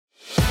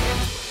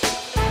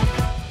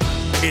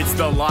It's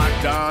the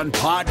Locked On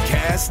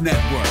Podcast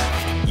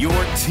Network, your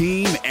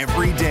team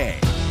every day.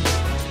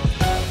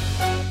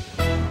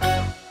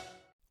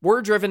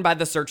 We're driven by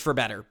the search for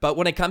better, but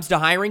when it comes to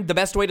hiring, the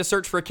best way to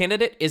search for a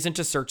candidate isn't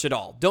to search at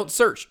all. Don't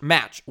search,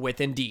 match with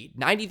Indeed.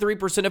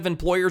 93% of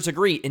employers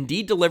agree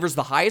Indeed delivers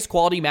the highest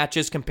quality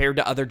matches compared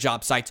to other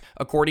job sites,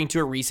 according to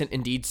a recent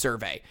Indeed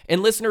survey.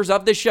 And listeners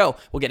of this show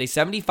will get a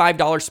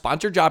 $75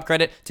 sponsored job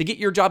credit to get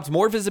your jobs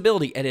more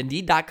visibility at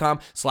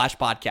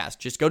Indeed.com/podcast.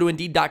 Just go to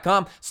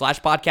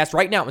Indeed.com/podcast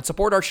right now and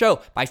support our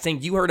show by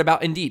saying you heard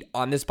about Indeed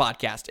on this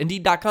podcast.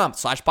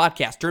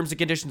 Indeed.com/podcast. Terms and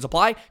conditions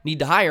apply. Need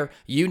to hire?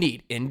 You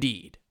need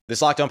Indeed.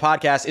 This Locked On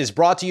Podcast is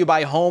brought to you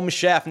by Home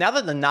Chef. Now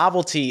that the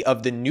novelty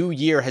of the new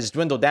year has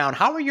dwindled down,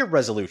 how are your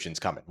resolutions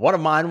coming? One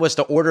of mine was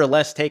to order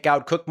less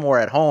takeout, cook more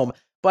at home,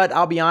 but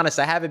I'll be honest,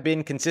 I haven't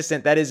been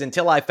consistent. That is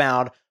until I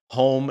found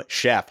Home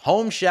Chef.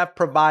 Home Chef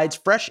provides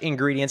fresh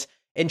ingredients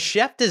and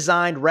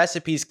chef-designed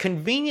recipes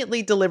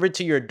conveniently delivered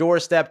to your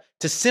doorstep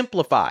to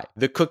simplify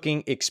the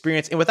cooking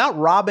experience and without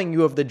robbing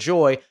you of the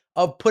joy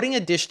of putting a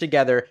dish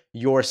together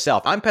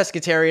yourself. I'm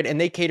pescatarian and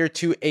they cater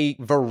to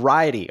a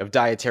variety of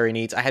dietary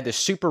needs. I had this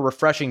super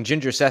refreshing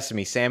ginger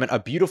sesame salmon, a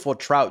beautiful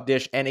trout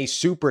dish, and a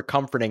super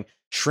comforting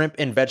shrimp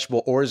and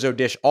vegetable orzo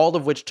dish, all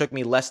of which took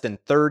me less than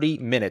 30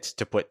 minutes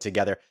to put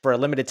together. For a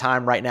limited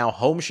time right now,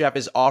 Home Chef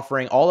is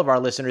offering all of our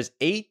listeners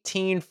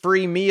 18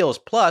 free meals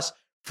plus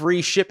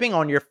free shipping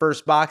on your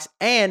first box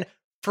and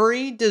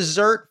free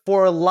dessert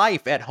for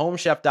life at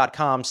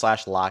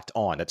homechef.com/locked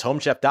on. That's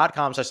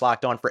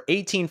homechef.com/locked on for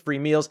 18 free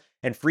meals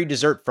and free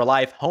dessert for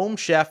life.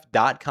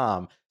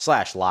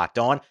 Homechef.com/locked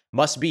on.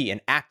 Must be an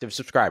active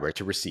subscriber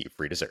to receive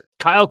free dessert.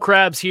 Kyle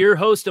Krabs here,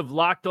 host of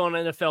Locked On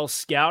NFL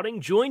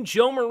Scouting. Join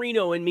Joe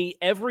Marino and me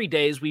every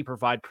day as we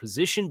provide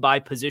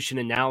position-by-position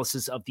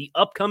analysis of the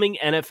upcoming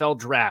NFL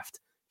Draft.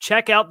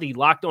 Check out the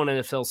Locked On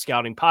NFL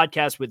Scouting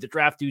podcast with the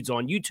Draft Dudes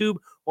on YouTube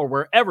or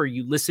wherever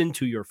you listen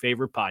to your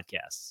favorite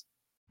podcasts.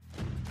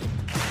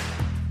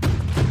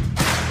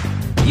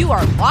 You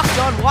are Locked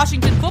On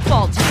Washington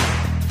Football Team,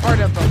 part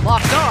of the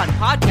Locked On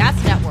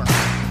Podcast Network,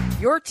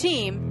 your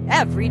team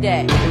every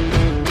day.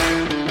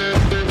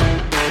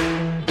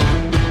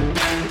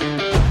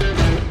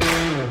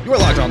 You are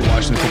Locked On the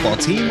Washington Football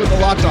Team with the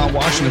Locked On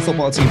Washington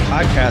Football Team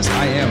podcast.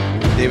 I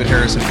am David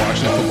Harrison,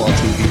 Washington Football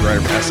Team beat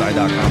writer for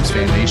SI.com's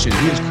Fan Nation.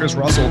 He is Chris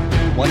Russell,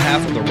 one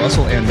half of the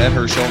Russell and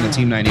Medhurst show on the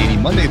Team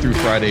 980, Monday through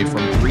Friday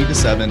from 3 to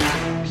 7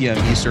 p.m.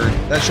 Eastern.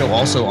 That show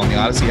also on the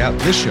Odyssey app.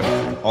 This show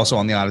also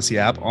on the Odyssey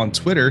app. On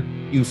Twitter,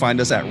 you can find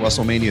us at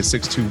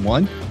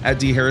WrestleMania621, at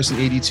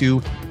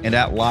DHarrison82, and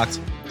at Locked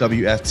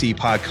WFT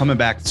Pod. Coming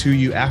back to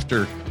you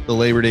after the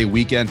Labor Day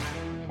weekend.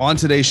 On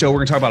today's show, we're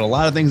going to talk about a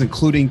lot of things,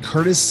 including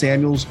Curtis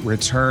Samuel's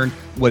return,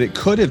 what it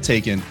could have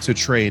taken to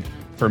trade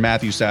for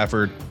Matthew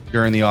Stafford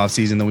during the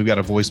offseason. Then we've got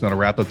a voicemail to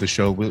wrap up the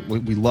show.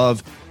 We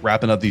love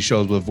wrapping up these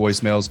shows with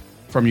voicemails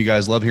from you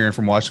guys. Love hearing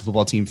from Washington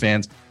Football Team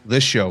fans.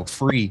 This show,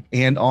 free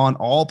and on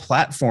all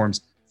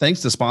platforms. Thanks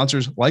to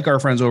sponsors like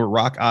our friends over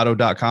at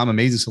rockauto.com.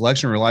 Amazing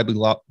selection, reliably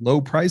low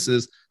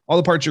prices. All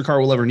the parts your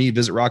car will ever need.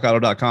 Visit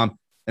rockauto.com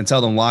and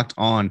tell them Locked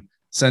On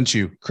sent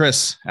you.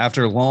 Chris,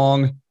 after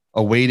long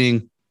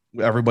awaiting,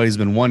 everybody's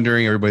been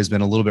wondering, everybody's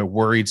been a little bit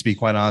worried, to be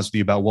quite honest with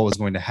you, about what was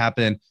going to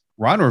happen.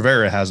 Ron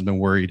Rivera hasn't been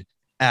worried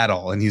at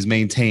all, and he's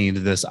maintained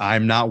this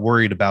 "I'm not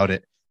worried about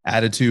it"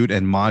 attitude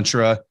and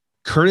mantra.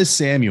 Curtis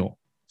Samuel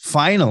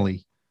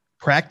finally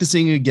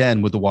practicing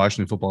again with the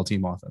Washington Football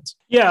Team offense.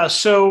 Yeah,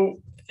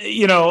 so,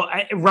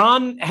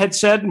 Ron had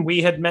said, and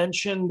we had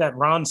mentioned that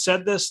Ron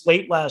said this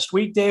late last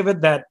week,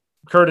 David, that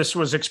Curtis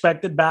was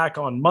expected back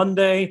on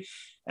Monday.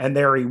 And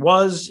there he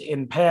was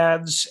in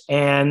pads.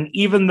 And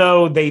even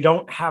though they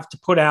don't have to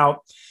put out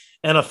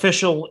an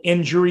official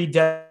injury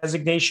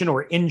designation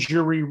or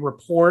injury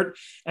report,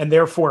 and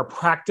therefore a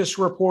practice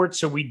report,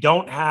 so we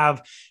don't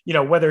have,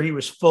 whether he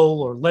was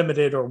full or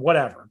limited or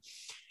whatever.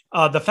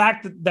 The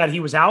fact that he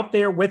was out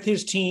there with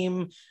his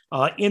team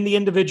in the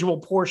individual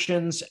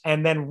portions,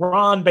 and then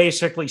Ron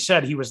basically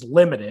said he was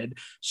limited.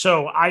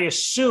 So I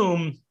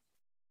assume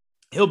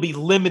he'll be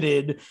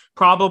limited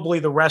probably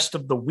the rest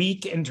of the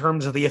week in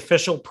terms of the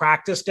official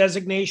practice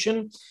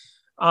designation.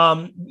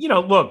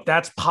 Look,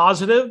 that's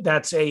positive.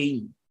 That's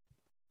a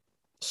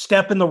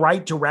step in the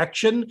right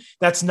direction.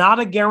 That's not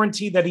a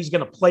guarantee that he's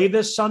going to play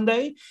this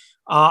Sunday.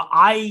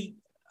 I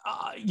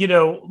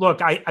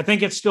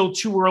think it's still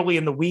too early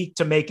in the week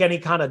to make any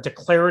kind of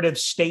declarative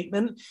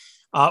statement.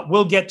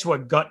 We'll get to a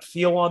gut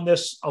feel on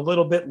this a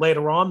little bit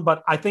later on,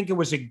 but I think it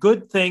was a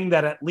good thing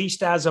that at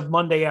least as of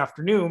Monday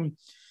afternoon,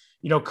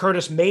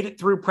 Curtis made it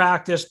through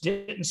practice,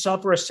 didn't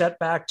suffer a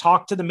setback,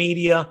 talked to the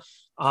media.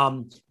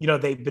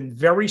 They've been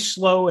very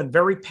slow and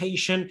very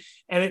patient.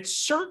 And it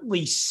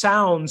certainly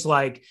sounds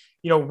like,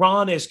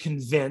 Ron is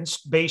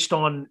convinced based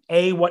on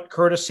A, what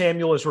Curtis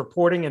Samuel is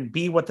reporting, and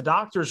B, what the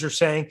doctors are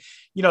saying,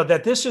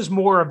 that this is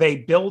more of a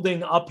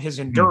building up his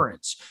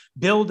endurance,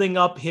 building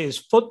up his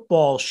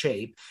football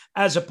shape,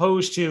 as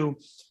opposed to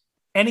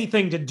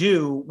anything to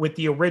do with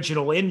the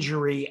original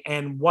injury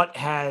and what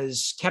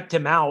has kept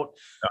him out,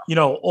 you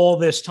know, all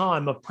this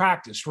time of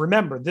practice.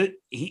 Remember that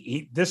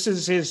this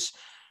is his,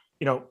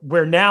 you know,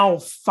 we're now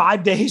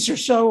 5 days or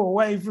so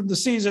away from the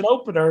season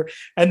opener,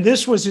 and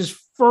this was his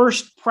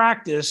first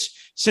practice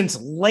since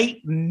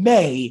late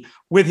May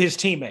with his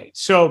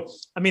teammates. So,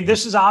 I mean,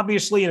 this is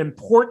obviously an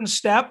important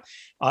step.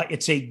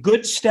 It's a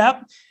good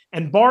step.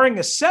 And barring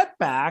a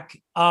setback,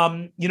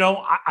 you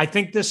know, I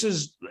think this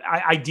is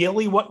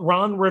ideally what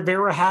Ron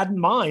Rivera had in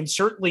mind.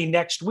 Certainly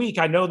next week.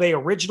 I know they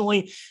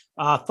originally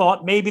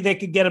thought maybe they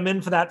could get him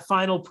in for that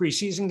final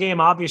preseason game.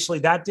 Obviously,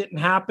 that didn't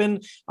happen.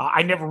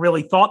 I never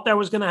really thought that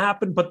was going to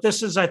happen. But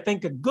this is, I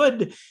think, a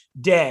good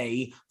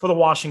day for the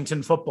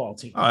Washington football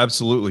team. Oh,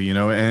 absolutely. You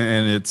know,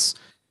 and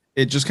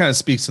it just kind of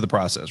speaks to the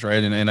process,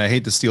 right? And I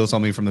hate to steal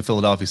something from the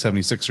Philadelphia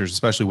 76ers,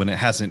 especially when it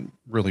hasn't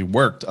really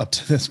worked up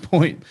to this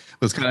point.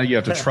 It's kind of, you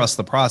have to trust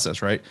the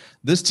process, right?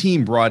 This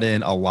team brought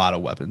in a lot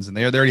of weapons, and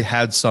they already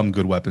had some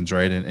good weapons,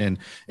 right? And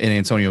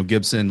Antonio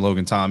Gibson,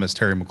 Logan Thomas,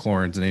 Terry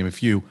McLaurin, to name a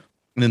few.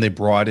 And then they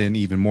brought in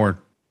even more,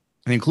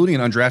 including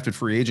an undrafted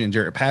free agent,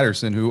 Jarrett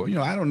Patterson, who, you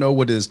know, I don't know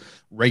what his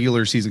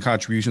regular season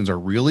contributions are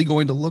really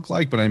going to look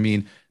like, but I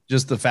mean,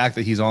 just the fact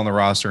that he's on the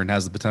roster and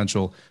has the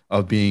potential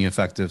of being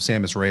effective.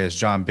 Sammis Reyes,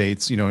 John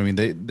Bates, you know what I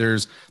mean?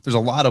 There's a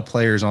lot of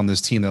players on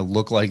this team that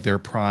look like they're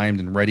primed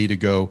and ready to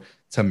go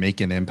to make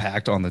an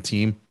impact on the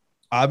team.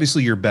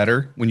 Obviously, you're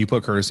better when you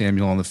put Curtis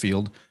Samuel on the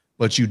field,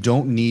 but you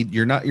don't need,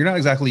 you're not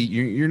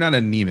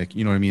anemic,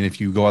 you know what I mean? If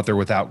you go out there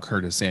without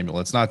Curtis Samuel,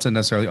 it's not to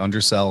necessarily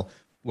undersell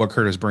what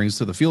Curtis brings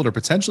to the field or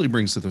potentially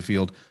brings to the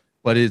field,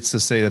 but it's to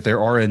say that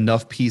there are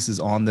enough pieces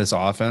on this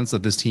offense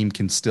that this team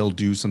can still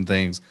do some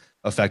things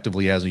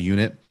effectively as a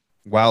unit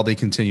while they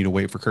continue to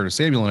wait for Curtis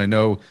Samuel. And I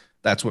know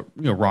that's what,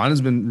 you know, Ron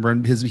has been,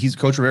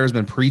 Coach Rivera has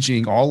been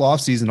preaching all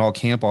offseason, all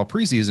camp, all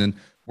preseason.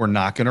 We're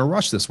not going to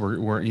rush this.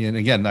 And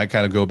again, I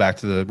kind of go back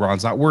to the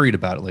Ron's not worried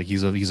about it. Like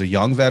he's a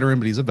young veteran,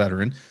 but he's a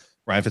veteran.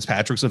 Ryan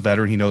Fitzpatrick's a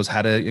veteran. He knows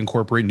how to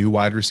incorporate new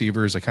wide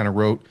receivers. I kind of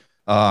wrote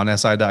on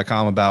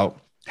SI.com about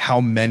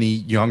how many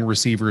young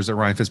receivers that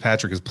Ryan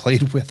Fitzpatrick has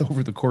played with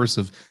over the course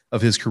of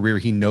his career.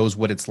 He knows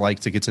what it's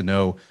like to get to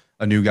know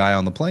a new guy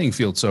on the playing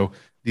field. So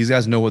these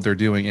guys know what they're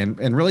doing.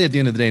 And really at the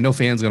end of the day, no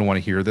fan's going to want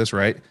to hear this,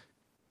 right?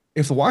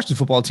 If the Washington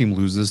football team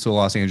loses to the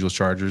Los Angeles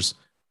Chargers,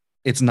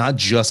 it's not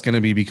just going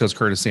to be because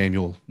Curtis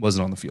Samuel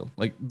wasn't on the field.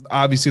 Like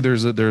obviously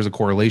there's a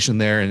correlation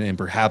there and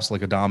perhaps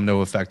like a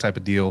domino effect type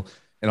of deal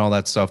and all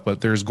that stuff.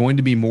 But there's going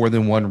to be more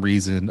than one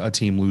reason a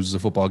team loses a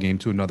football game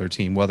to another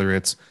team, whether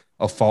it's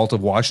a fault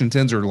of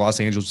Washington's or Los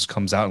Angeles just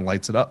comes out and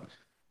lights it up.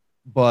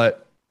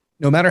 But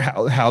no matter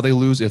how they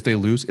lose, if they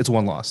lose, it's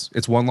one loss.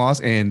 It's one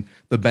loss. And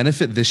the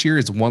benefit this year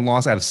is one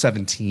loss out of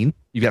 17.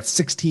 You got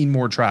 16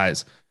 more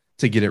tries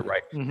to get it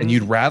right. Mm-hmm. And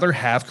you'd rather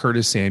have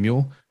Curtis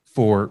Samuel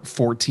for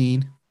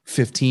 14,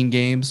 15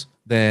 games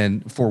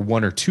than for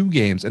 1 or 2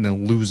 games and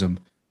then lose him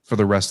for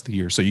the rest of the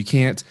year. So you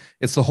can't,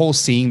 it's the whole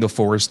seeing the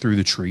forest through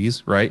the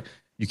trees, right?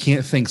 You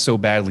can't think so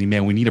badly,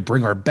 man, we need to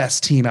bring our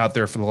best team out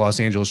there for the Los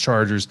Angeles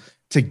Chargers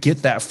to get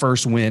that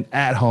first win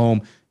at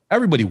home.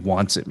 Everybody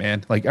wants it,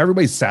 man. Like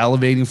everybody's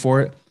salivating for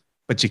it,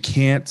 but you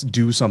can't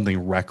do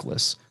something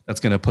reckless that's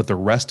going to put the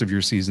rest of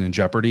your season in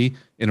jeopardy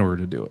in order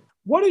to do it.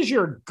 What is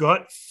your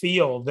gut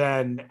feel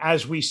then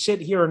as we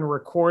sit here and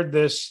record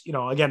this, you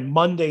know, again,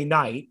 Monday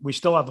night? We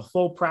still have a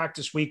full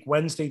practice week,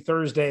 Wednesday,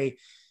 Thursday,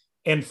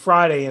 and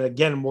Friday. And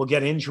again, we'll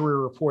get injury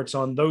reports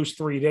on those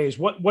 3 days.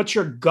 What's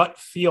your gut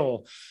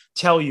feel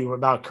tell you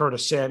about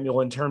Curtis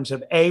Samuel in terms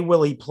of A,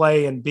 will he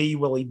play, and B,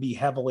 will he be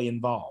heavily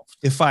involved?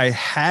 If I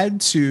had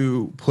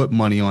to put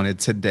money on it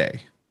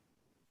today,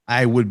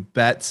 I would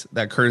bet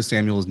that Curtis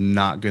Samuel is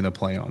not going to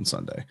play on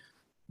Sunday.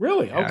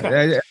 Really?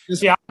 Okay.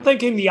 Yeah, I'm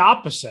thinking the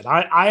opposite.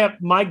 I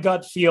have, my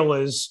gut feel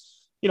is,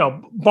 you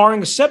know,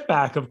 barring a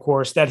setback, of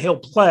course, that he'll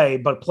play,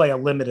 but play a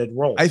limited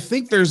role. I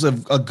think there's a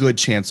good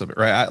chance of it,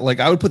 right?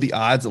 I would put the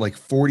odds at like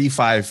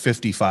 45,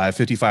 55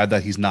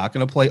 that he's not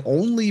going to play,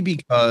 only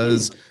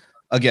because,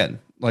 again,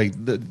 like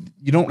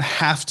you don't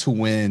have to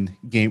win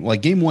game.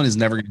 Like game one is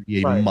never going to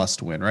be a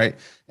must win, right?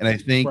 And I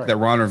think that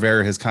Ron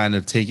Rivera has kind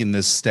of taken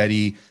this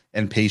steady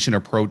and patient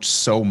approach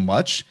so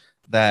much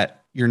that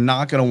you're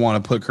not going to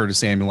want to put Curtis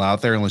Samuel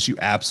out there unless you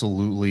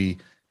absolutely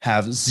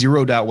have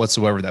zero doubt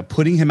whatsoever that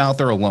putting him out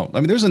there alone. I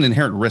mean, there's an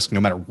inherent risk no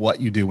matter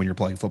what you do when you're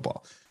playing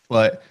football.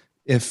 But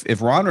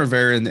if Ron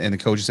Rivera and the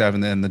coaches have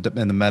and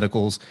the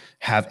medicals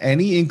have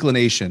any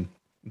inclination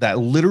that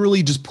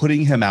literally just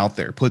putting him out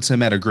there puts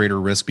him at a greater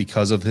risk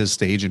because of his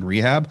stage in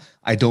rehab,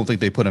 I don't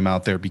think they put him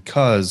out there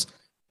because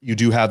you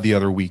do have the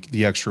other week,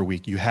 the extra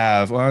week. You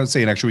have, well, I would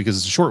say an extra week because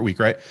it's a short week,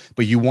 right?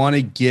 But you want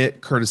to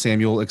get Curtis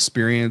Samuel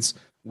experience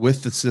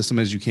with the system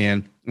as you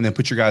can, and then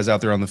put your guys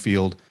out there on the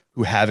field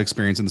who have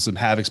experience in the system,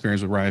 have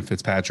experience with Ryan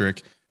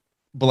Fitzpatrick.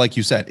 But like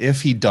you said,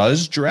 if he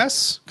does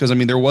dress, because I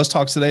mean, there was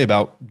talks today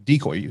about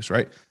decoy use,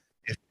 right?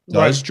 If he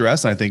does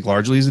dress, I think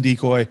largely he's a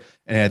decoy.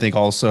 And I think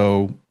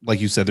also, like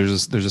you said,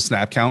 there's a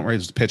snap count, right?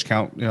 There's a pitch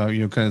count, you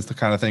know, kind of the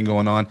kind of thing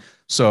going on.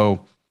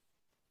 So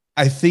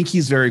I think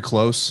he's very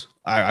close.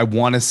 I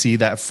want to see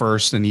that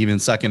first and even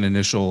second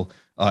initial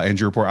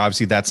injury report.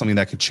 Obviously, that's something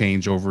that could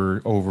change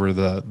over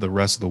the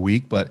rest of the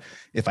week. But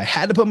if I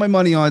had to put my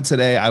money on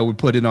today, I would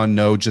put it on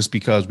no, just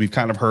because we've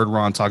kind of heard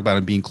Ron talk about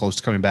him being close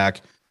to coming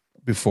back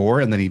before,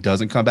 and then he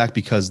doesn't come back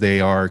because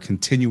they are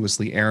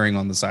continuously erring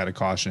on the side of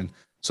caution.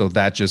 So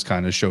that just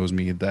kind of shows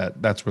me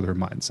that that's where their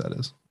mindset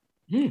is.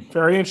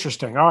 Very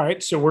interesting. All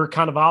right. So we're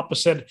kind of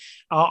opposite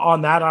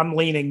on that. I'm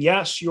leaning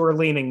yes. You're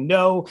leaning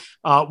no.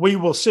 We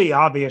will see,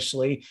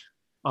 obviously,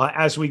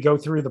 as we go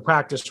through the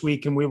practice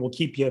week, and we will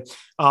keep you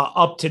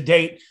up to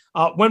date.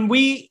 When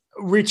we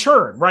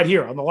return right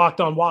here on the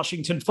Locked On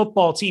Washington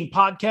Football Team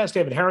podcast,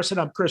 David Harrison,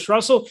 I'm Chris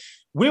Russell.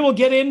 We will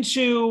get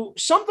into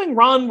something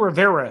Ron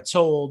Rivera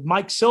told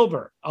Mike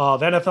Silver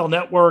of NFL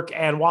Network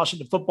and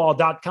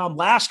WashingtonFootball.com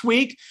last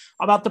week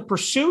about the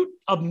pursuit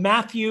of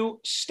Matthew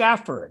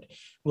Stafford.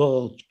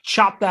 We'll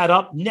chop that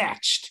up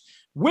next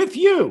with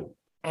you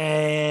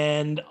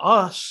and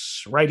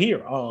us right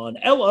here on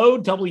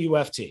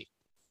LOWFT.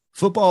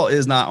 Football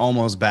is not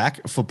almost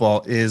back.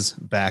 Football is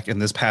back.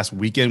 And this past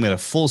weekend, we had a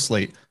full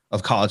slate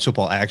of college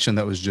football action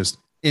that was just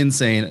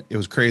insane. It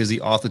was crazy,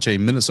 off the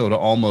chain. Minnesota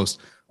almost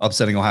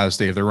upsetting Ohio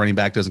State. If their running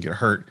back doesn't get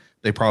hurt,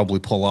 they probably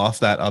pull off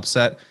that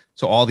upset.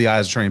 So all the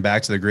eyes are turning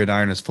back to the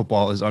gridiron as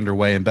football is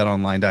underway, and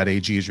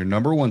betonline.ag is your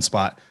number one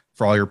spot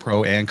for all your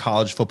pro and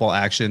college football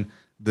action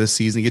this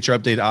season. Get your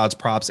updated odds,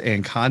 props,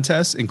 and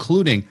contests,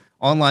 including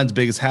online's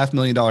biggest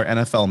 $500,000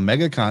 NFL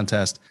mega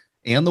contest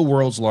and the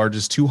world's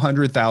largest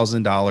 $200,000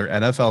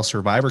 NFL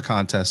Survivor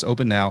contest,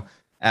 open now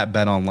at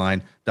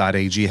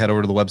betonline.ag. Head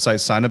over to the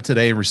website, sign up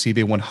today, and receive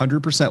a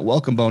 100%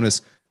 welcome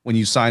bonus when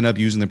you sign up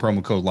using the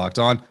promo code Locked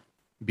On.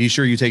 Be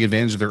sure you take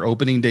advantage of their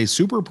opening day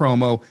super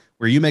promo,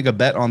 where you make a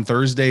bet on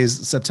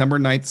Thursday's September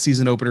 9th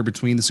season opener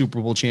between the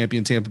Super Bowl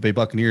champion Tampa Bay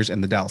Buccaneers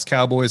and the Dallas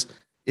Cowboys.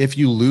 If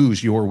you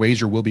lose, your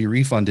wager will be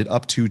refunded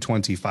up to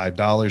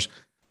 $25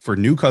 for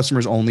new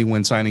customers only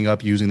when signing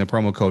up using the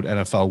promo code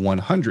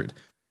NFL100.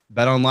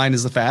 BetOnline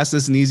is the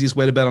fastest and easiest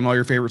way to bet on all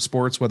your favorite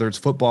sports, whether it's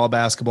football,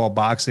 basketball,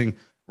 boxing,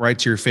 right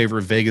to your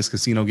favorite Vegas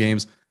casino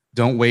games.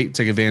 Don't wait.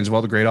 Take advantage of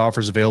all the great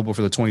offers available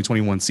for the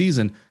 2021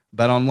 season.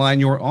 BetOnline,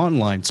 your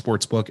online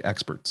sportsbook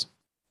experts.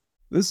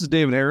 This is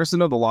David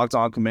Harrison of the Locked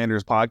On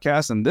Commanders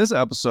podcast, and this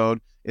episode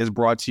is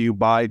brought to you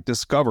by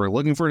Discover.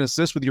 Looking for an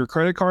assist with your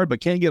credit card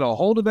but can't get a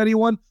hold of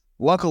anyone?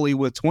 Luckily,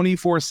 with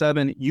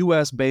 24/7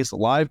 U.S.-based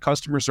live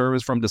customer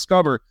service from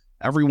Discover,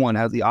 everyone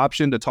has the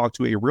option to talk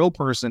to a real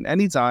person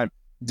anytime,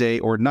 day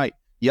or night.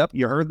 Yep,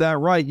 you heard that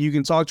right. You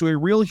can talk to a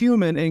real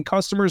human in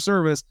customer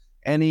service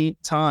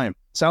anytime.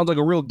 Sounds like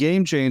a real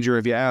game changer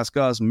if you ask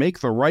us. Make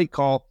the right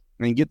call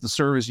and get the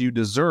service you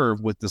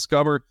deserve with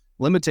Discover.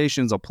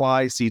 Limitations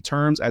apply. See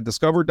terms at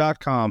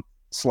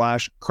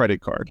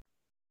discover.com/creditcard.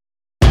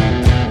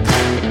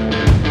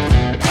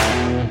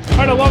 All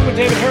right, along with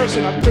David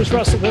Harrison, I'm Chris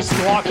Russell. This is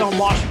the Locked On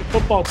Washington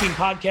Football Team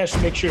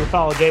podcast. Make sure to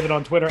follow David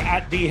on Twitter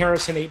at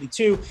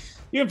DHarrison82.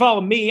 You can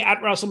follow me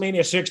at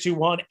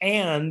WrestleMania621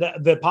 and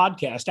the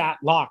podcast at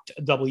Locked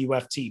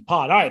WFT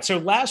Pod. All right, so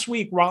last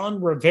week,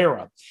 Ron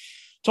Rivera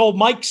told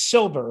Mike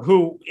Silver,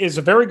 who is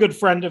a very good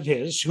friend of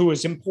his, who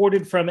is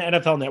imported from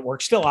NFL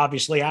Network, still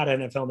obviously at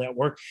NFL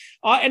Network,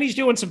 and he's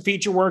doing some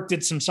feature work,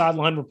 did some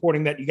sideline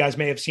reporting that you guys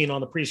may have seen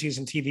on the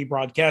preseason TV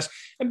broadcast,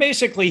 and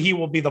basically he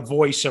will be the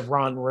voice of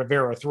Ron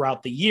Rivera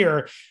throughout the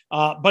year,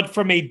 but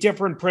from a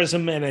different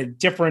prism and a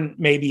different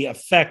maybe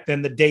effect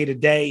than the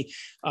day-to-day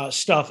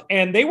stuff.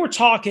 And they were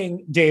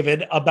talking,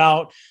 David,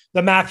 about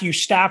the Matthew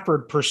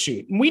Stafford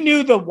pursuit. And we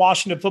knew the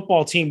Washington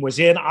Football Team was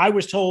in. I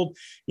was told,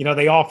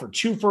 they offered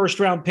 2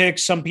 first-round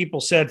picks. Some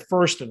people said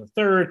first and a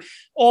third.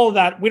 All of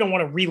that, we don't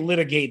want to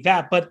relitigate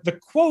that. But the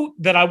quote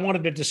that I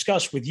wanted to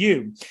discuss with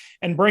you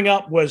and bring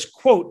up was,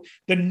 quote,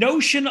 the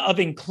notion of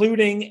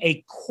including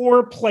a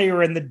core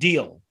player in the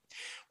deal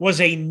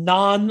was a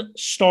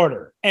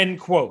non-starter, end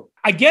quote.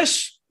 I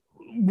guess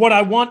what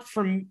I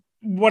wanted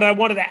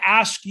to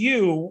ask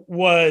you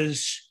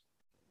was,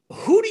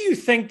 who do you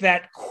think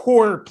that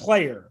core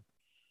player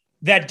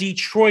that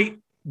Detroit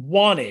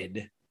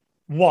wanted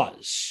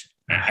was?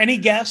 Any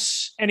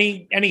guess?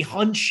 Any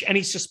hunch?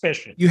 Any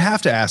suspicion? You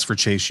have to ask for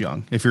Chase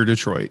Young if you're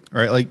Detroit,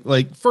 right?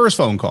 Like first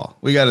phone call,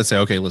 we got to say,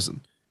 okay,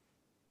 listen,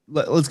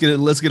 let's get a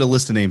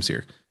list of names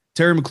here: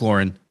 Terry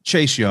McLaurin,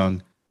 Chase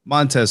Young,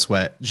 Montez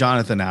Sweat,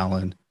 Jonathan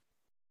Allen.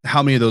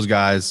 How many of those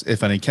guys,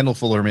 if any, Kendall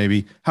Fuller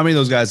maybe? How many of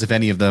those guys, if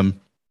any of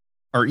them,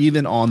 are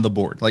even on the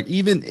board, like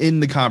even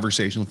in the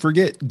conversation?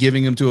 Forget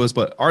giving them to us,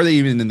 but are they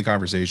even in the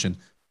conversation?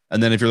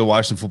 And then if you're the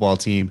Washington Football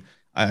Team,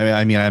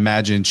 I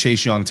imagine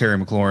Chase Young, Terry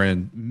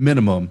McLaurin,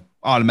 minimum,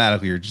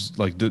 automatically you're just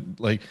like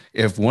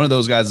if one of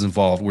those guys is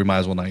involved, we might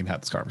as well not even have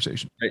this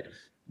conversation. Right?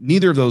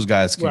 Neither of those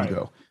guys can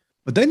go.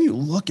 But then you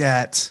look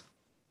at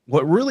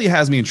what really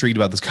has me intrigued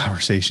about this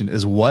conversation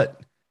is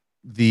what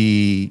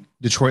the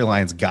Detroit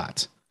Lions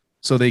got.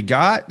 So they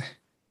got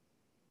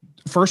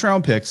first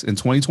round picks in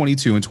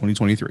 2022 and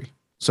 2023.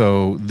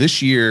 So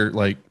this year,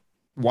 like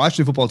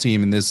Washington Football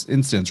Team in this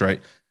instance,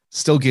 right,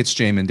 still gets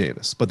Jamin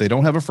Davis, but they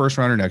don't have a first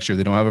rounder next year.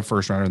 They don't have a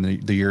first rounder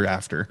in the year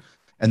after.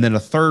 And then a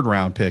third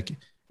round pick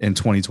in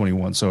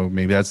 2021. So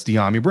maybe that's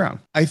De'Ami Brown.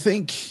 I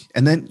think,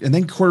 and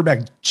then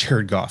quarterback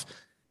Jared Goff.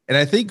 And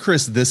I think,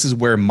 Chris, this is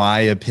where my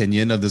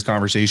opinion of this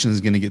conversation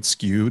is going to get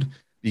skewed,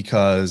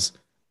 because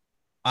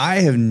I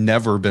have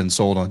never been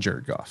sold on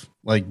Jared Goff.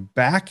 Like,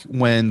 back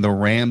when the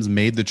Rams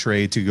made the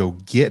trade to go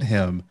get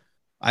him,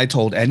 I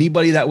told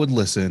anybody that would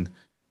listen,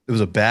 it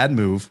was a bad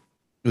move,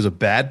 it was a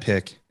bad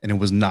pick, and it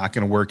was not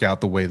going to work out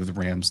the way that the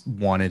Rams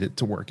wanted it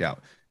to work out.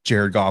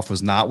 Jared Goff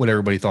was not what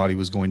everybody thought he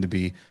was going to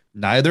be.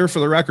 Neither, for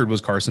the record, was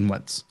Carson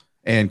Wentz.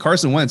 And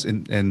Carson Wentz,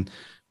 and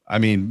I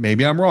mean,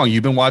 maybe I'm wrong.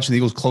 You've been watching the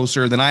Eagles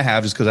closer than I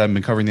have just because I've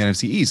been covering the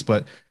NFC East.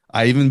 But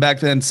I even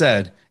back then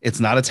said it's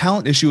not a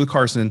talent issue with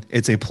Carson.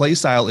 It's a play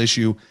style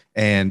issue.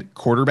 And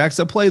quarterbacks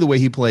that play the way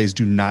he plays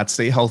do not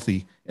stay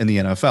healthy in the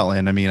NFL.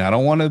 And I mean, I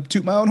don't want to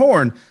toot my own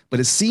horn,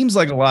 but it seems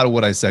like a lot of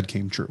what I said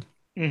came true.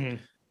 Mm-hmm.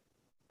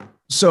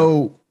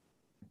 So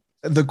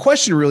the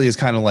question really is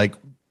kind of like,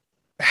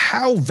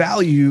 how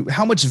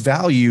much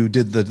value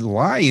did the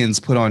Lions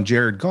put on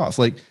Jared Goff?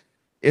 Like,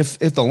 if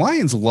the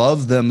Lions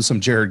love them some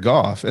Jared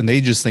Goff and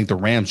they just think the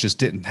Rams just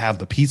didn't have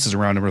the pieces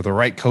around him or the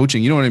right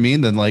coaching, you know what I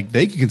mean? Then like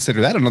they could consider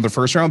that another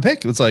first round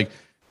pick. It's like,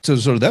 so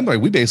to them, like,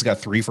 we basically got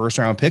 3 first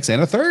round picks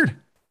and a third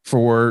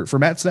for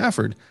Matt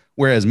Stafford.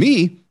 Whereas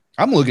me,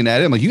 I'm looking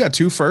at it, I'm like, you got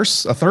 2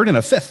 firsts, a third, and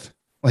a fifth.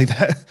 Like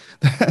that,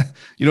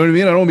 you know what I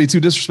mean? I don't want to be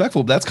too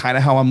disrespectful, but that's kind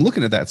of how I'm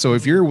looking at that. So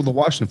if you're with the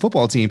Washington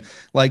football team,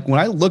 like when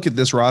I look at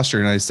this roster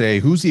and I say,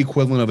 who's the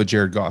equivalent of a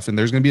Jared Goff? And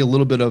there's going to be a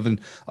little bit of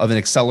an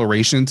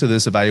acceleration to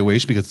this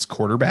evaluation because it's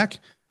quarterback.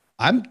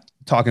 I'm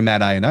talking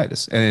Matt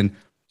Ioannidis. And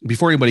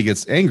before anybody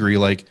gets angry,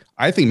 like,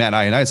 I think Matt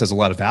Ioannidis has a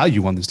lot of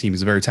value on this team.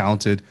 He's a very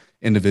talented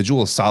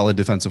individual, a solid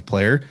defensive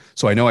player.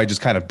 So I know I just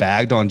kind of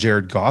bagged on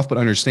Jared Goff, but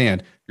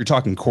understand you're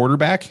talking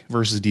quarterback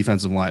versus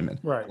defensive lineman.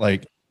 Right.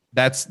 Like,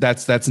 that's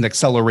an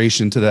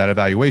acceleration to that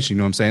evaluation. You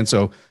know what I'm saying?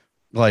 So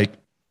like,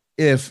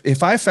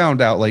 if I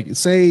found out, like,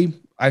 say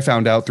I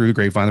found out through the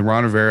grapevine that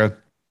Ron Rivera,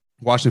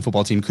 Washington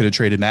football team, could have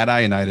traded Matt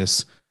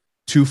Ioannidis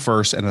 2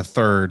 firsts and a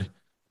third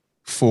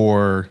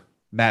for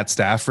Matt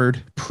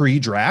Stafford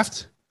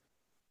pre-draft,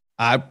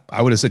 I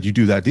would have said, you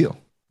do that deal.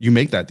 You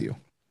make that deal.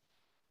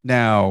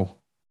 Now,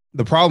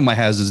 the problem I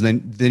has is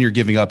then you're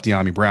giving up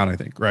De'Ami Brown, I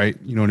think, right?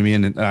 You know what I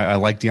mean? And I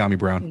like De'Ami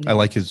Brown. Mm-hmm. I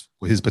like his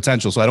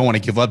potential. So I don't want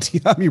to give up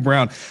De'Ami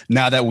Brown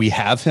now that we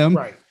have him.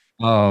 Right.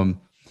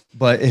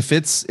 But if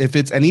it's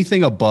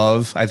anything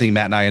above, I think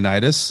Matt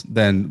Ioannidis,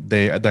 then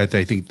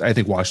I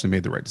think Washington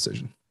made the right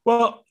decision.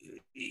 Well,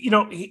 you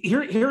know,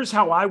 here's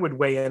how I would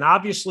weigh in.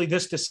 Obviously,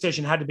 this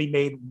decision had to be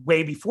made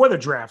way before the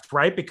draft,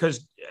 right?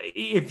 Because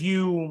if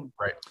you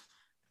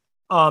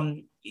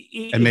and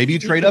maybe you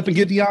trade up and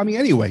get De'Ami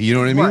anyway. You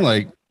know what I mean? Right.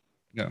 Like,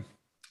 yeah.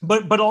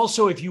 But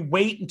also, if you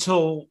wait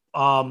until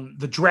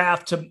the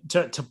draft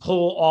to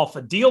pull off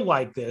a deal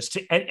like this,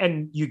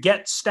 and you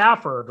get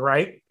Stafford,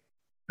 right?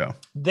 Yeah.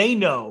 They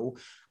know,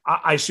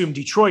 I assume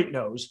Detroit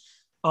knows,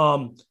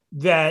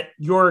 that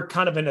you're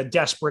kind of in a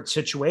desperate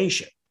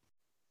situation,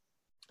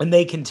 and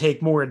they can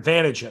take more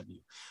advantage of you.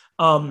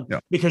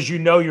 Because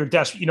you're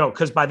desperate,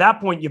 because by that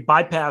point you've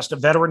bypassed a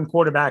veteran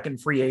quarterback in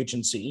free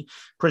agency,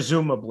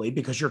 presumably,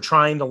 because you're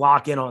trying to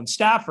lock in on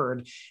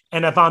Stafford.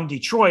 And if I'm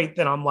Detroit,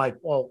 then I'm like,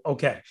 well,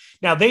 okay.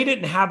 Now, they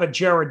didn't have a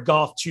Jared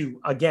Goff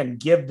to, again,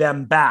 give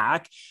them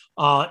back.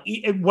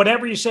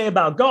 Whatever you say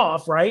about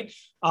Goff, right?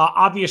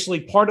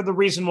 Obviously, part of the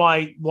reason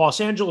why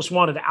Los Angeles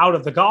wanted out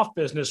of the Goff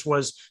business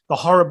was the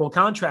horrible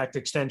contract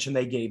extension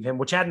they gave him,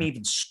 which hadn't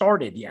even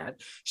started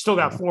yet. Still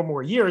got 4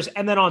 more years.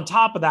 And then on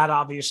top of that,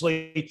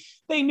 obviously,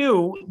 they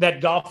knew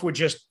that Goff would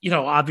just,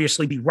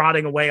 obviously be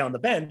rotting away on the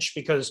bench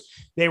because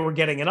they were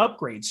getting an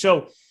upgrade.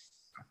 So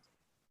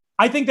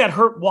I think that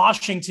hurt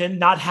Washington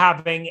not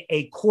having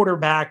a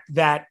quarterback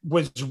that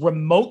was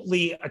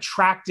remotely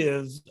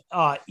attractive,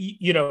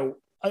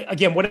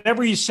 Again,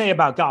 whatever you say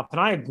about Goff, and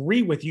I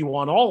agree with you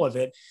on all of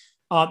it,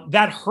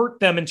 that hurt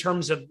them in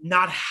terms of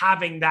not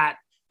having that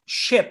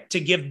chip to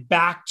give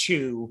back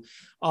to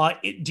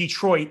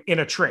Detroit in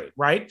a trade,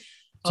 right?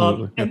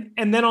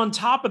 And then on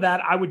top of that,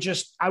 I would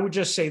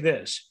just say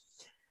this.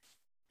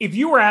 If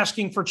you were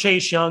asking for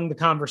Chase Young, the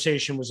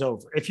conversation was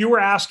over. If you were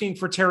asking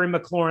for Terry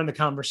McLaurin, the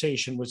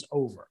conversation was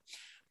over.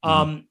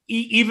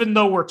 Even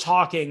though we're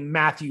talking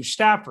Matthew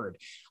Stafford,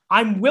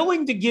 I'm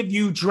willing to give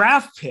you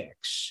draft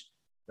picks.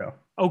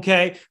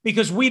 Okay,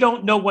 because we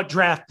don't know what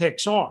draft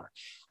picks are.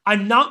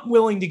 I'm not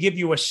willing to give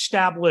you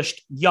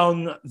established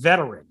young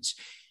veterans.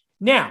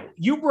 Now,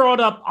 you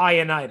brought up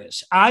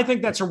Ioannidis. I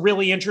think that's a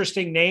really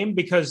interesting name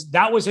because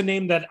that was a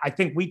name that I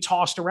think we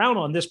tossed around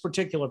on this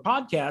particular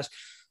podcast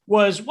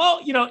was,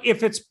 well,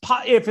 if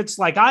it's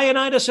like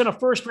Ioannidis and a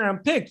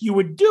first-round pick, you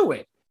would do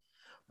it.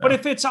 But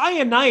if it's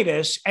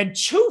Ioannidis and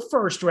 2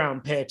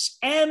 first-round picks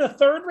and a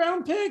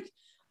third-round pick,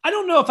 I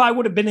don't know if I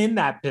would have been in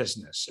that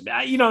business.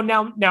 Now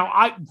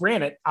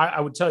I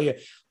would tell you,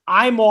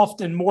 I'm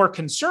often more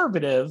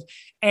conservative,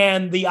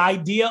 and the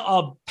idea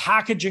of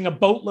packaging a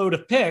boatload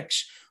of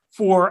picks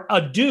for a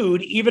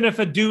dude, even if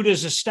a dude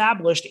is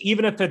established,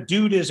 even if a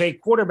dude is a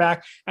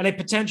quarterback and a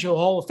potential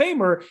Hall of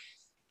Famer,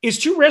 is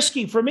too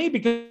risky for me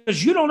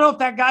because you don't know if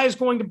that guy is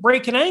going to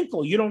break an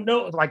ankle. You don't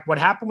know, like what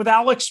happened with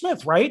Alex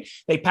Smith, right?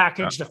 They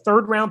packaged a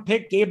 3rd round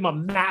pick, gave him a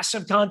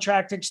massive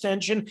contract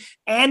extension,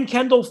 and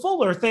Kendall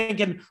Fuller,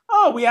 thinking,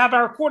 oh, we have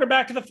our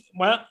quarterback in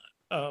the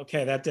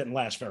okay, that didn't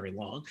last very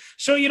long.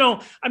 So,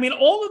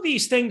 all of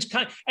these things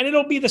and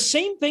it'll be the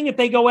same thing if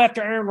they go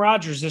after Aaron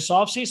Rodgers this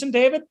offseason,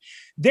 David.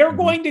 They're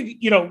going to,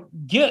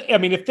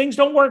 if things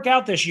don't work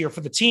out this year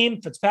for the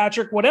team,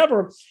 Fitzpatrick,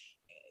 whatever,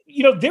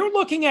 they're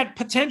looking at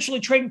potentially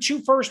trading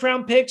 2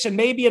 first-round picks and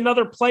maybe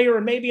another player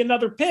and maybe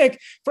another pick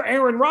for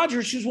Aaron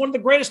Rodgers, who's one of the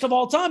greatest of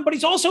all time, but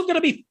he's also going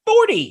to be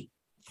 40,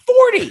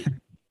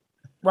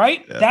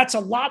 right? Yeah. That's a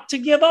lot to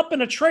give up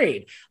in a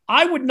trade.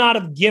 I would not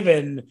have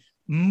given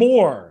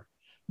more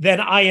than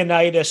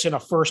Ioannidis in a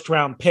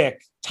first-round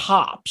pick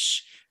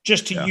tops,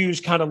 just to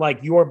use kind of like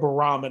your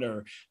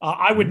barometer.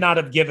 I would not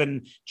have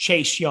given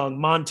Chase Young,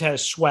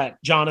 Montez Sweat,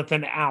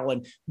 Jonathan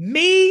Allen,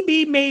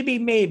 maybe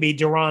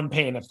Daron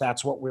Payne, if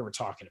that's what we were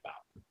talking about.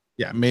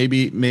 Yeah,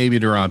 maybe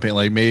Daron Payne.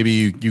 Like maybe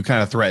you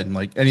kind of threaten,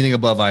 like anything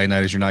above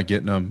Ioannidis, you're not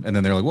getting them. And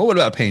then they're like, well, what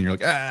about Payne? You're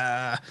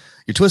like,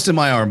 you're twisting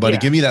my arm, buddy.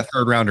 Give me that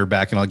 3rd rounder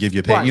back and I'll give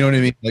you Payne. Right. You know what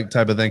I mean? Like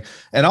type of thing.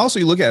 And also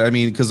you look at it,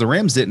 because the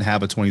Rams didn't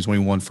have a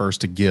 2021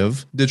 first to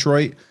give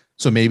Detroit.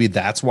 So maybe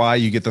that's why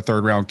you get the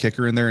 3rd round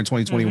kicker in there in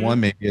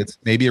 2021.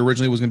 Maybe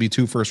originally it was going to be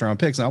 2 first round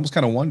picks. And I almost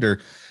kind of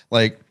wonder,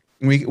 like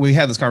we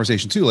had this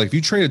conversation too. Like if you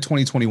trade a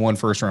 2021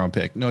 first round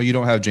pick, no, you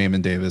don't have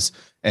Jamin Davis,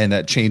 and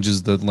that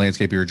changes the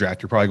landscape of your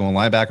draft. You're probably going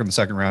linebacker in the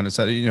 2nd round. It's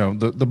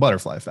the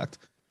butterfly effect.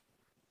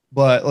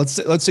 But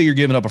let's say you're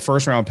giving up a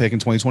first round pick in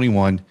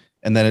 2021,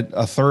 and then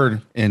a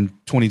 3rd in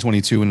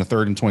 2022 and a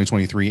 3rd in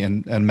 2023,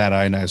 and Matt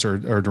Ioannidis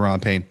or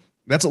Daron Payne.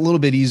 That's a little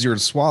bit easier to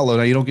swallow.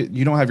 Now you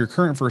don't have your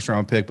current first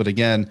round pick, but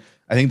again,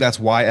 I think that's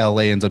why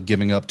LA ends up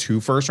giving up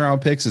 2 first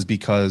round picks, is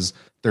because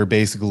they're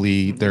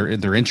basically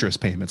their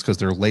interest payments, because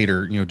they're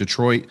later.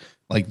 Detroit,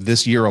 like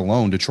this year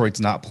alone, Detroit's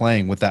not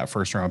playing with that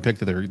first round pick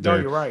that they're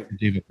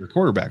giving their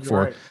quarterback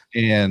for. Right.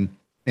 And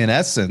in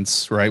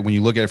essence, right, when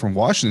you look at it from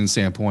Washington's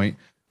standpoint,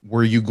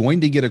 were you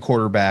going to get a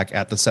quarterback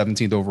at the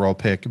 17th overall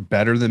pick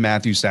better than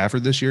Matthew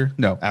Stafford this year?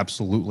 No,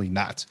 absolutely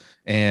not.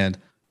 And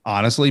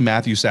honestly,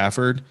 Matthew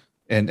Stafford.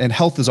 And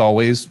health is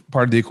always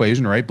part of the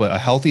equation, right? But a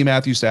healthy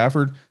Matthew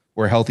Stafford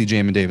or a healthy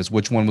Jamin Davis,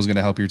 which one was going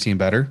to help your team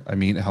better? A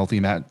healthy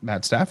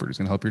Matt Stafford is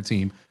going to help your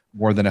team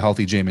more than a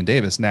healthy Jamin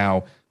Davis.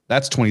 Now,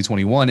 that's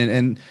 2021.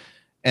 And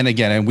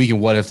again, we can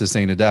what if this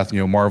thing to death.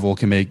 Marvel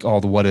can make all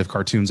the what if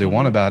cartoons they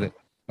want about it.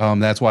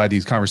 That's why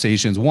these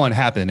conversations, 1,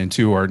 happen, and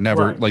 2, are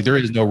never, right. Like there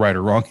is no right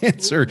or wrong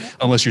answer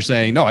unless you're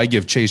saying, no, I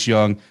give Chase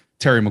Young,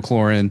 Terry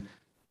McLaurin,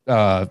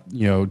 Taylor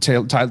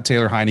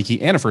Heineke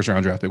and a 1st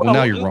round draft pick. Well,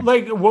 now you're wrong.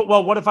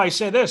 What if I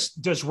say this?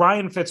 Does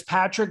Ryan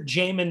Fitzpatrick,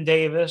 Jamin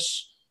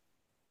Davis,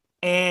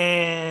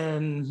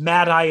 and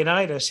Matt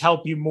Ioannidis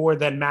help you more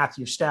than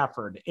Matthew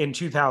Stafford in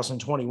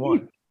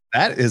 2021?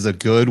 That is a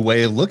good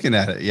way of looking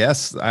at it.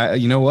 Yes.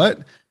 You know what?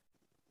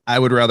 I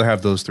would rather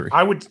have those 3.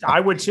 I would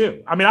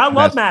too. I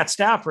love Matt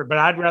Stafford, but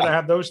I'd rather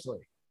have those 3.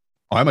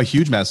 Oh, I'm a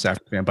huge Matt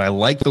Stafford fan, but I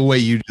like the way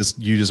you just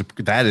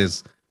that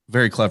is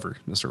very clever,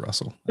 Mr.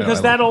 Russell.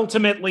 Because that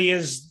ultimately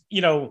is,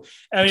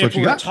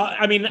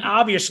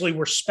 obviously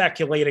we're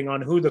speculating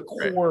on who the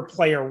core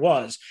player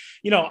was.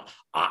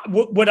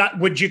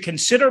 Would you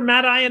consider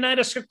Matt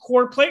Ioannidis a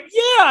core player?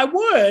 Yeah, I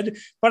would,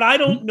 but I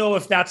don't know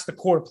if that's the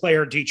core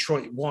player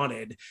Detroit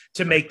wanted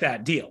to make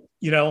that deal.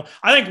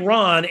 I think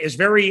Ron is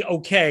very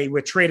okay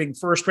with trading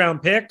 1st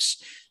round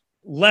picks,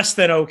 less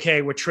than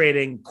okay with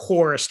trading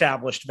core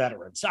established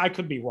veterans. I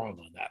could be wrong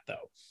on that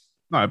though.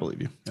 No, I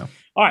believe you. Yeah.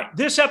 All right.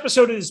 This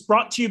episode is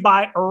brought to you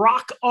by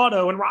Rock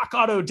Auto and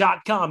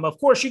rockauto.com. Of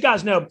course, you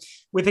guys know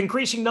with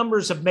increasing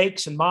numbers of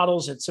makes and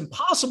models, it's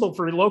impossible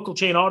for your local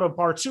chain auto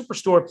parts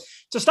superstore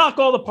to stock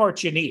all the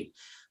parts you need.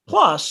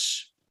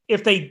 Plus,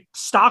 if they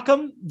stock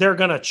them, they're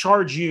going to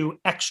charge you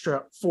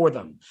extra for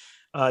them.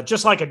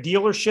 Just like a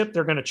dealership,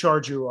 they're going to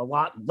charge you a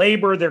lot in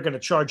labor. They're going to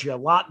charge you a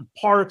lot in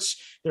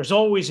parts. There's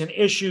always an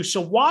issue.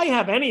 So why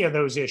have any of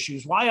those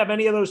issues? Why have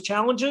any of those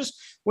challenges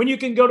when you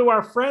can go to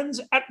our friends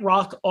at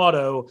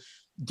rockauto.com?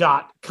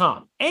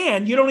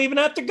 And you don't even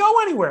have to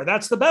go anywhere.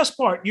 That's the best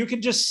part. You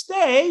can just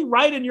stay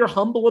right in your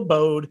humble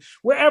abode,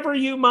 wherever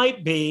you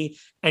might be,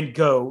 and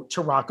go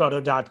to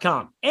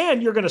rockauto.com.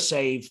 And you're going to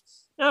save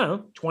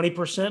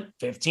 20%,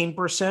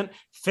 15%,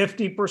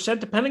 50%,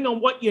 depending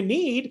on what you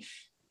need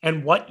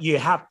and what you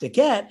have to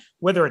get,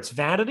 whether it's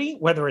vanity,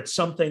 whether it's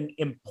something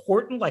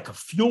important like a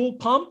fuel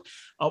pump,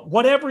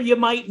 whatever you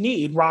might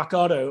need,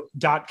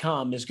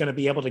 rockauto.com is going to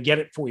be able to get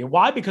it for you.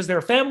 Why? Because they're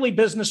a family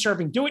business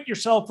serving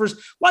do-it-yourselfers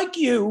like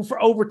you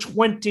for over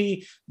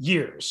 20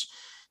 years.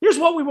 Here's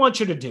what we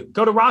want you to do.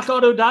 Go to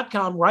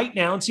rockauto.com right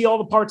now and see all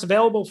the parts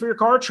available for your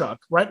car or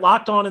truck, right?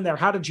 Locked on in there.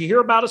 How did you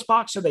hear about us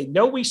box? So they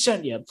know we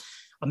sent you.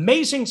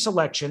 Amazing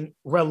selection,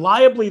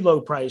 reliably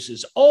low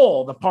prices,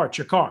 all the parts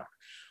your car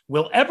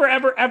will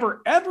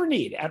ever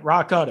need at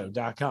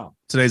rockauto.com.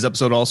 Today's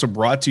episode also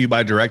brought to you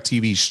by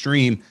DirecTV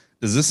Stream.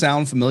 Does this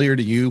sound familiar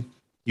to you?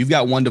 You've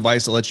got one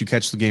device that lets you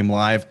catch the game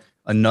live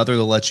another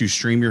that lets you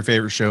stream your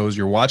favorite shows.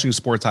 You're watching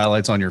sports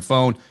highlights on your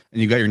phone,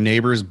 and you got your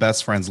neighbor's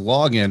best friend's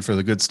login for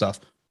the good stuff.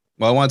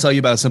 Well, I want to tell you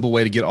about a simple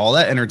way to get all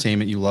that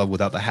entertainment you love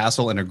without the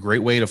hassle, and a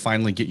great way to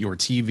finally get your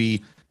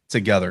TV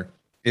together.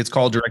 It's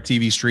called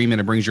DirecTV Stream, and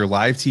it brings your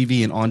live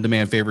TV and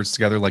on-demand favorites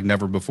together like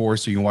never before,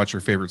 so you can watch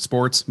your favorite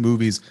sports,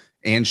 movies,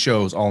 and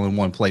shows all in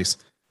one place.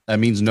 That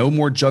means no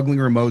more juggling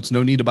remotes,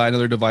 no need to buy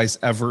another device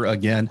ever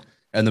again.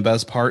 And the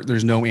best part,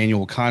 there's no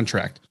annual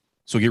contract.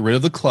 So get rid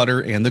of the clutter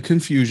and the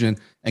confusion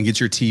and get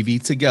your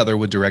TV together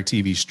with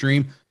DirecTV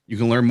Stream. You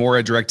can learn more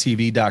at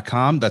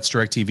directtv.com. That's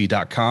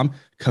directtv.com.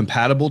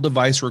 Compatible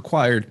device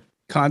required.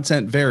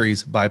 Content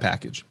varies by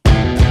package.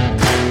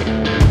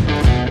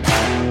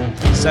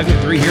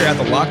 Segment 3 here at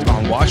the Locked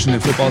On Washington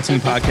Football Team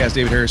podcast.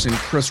 David Harrison,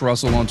 Chris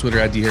Russell on Twitter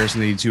at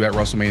dharrison82, at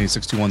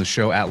Russellmania621, the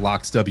show at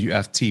Locked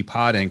WFT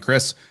Pod. And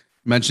Chris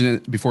mentioned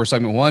it before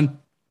segment 1.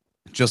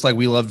 Just like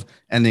we love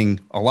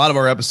ending a lot of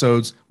our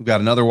episodes, we've got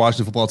another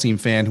Washington Football Team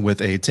fan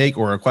with a take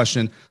or a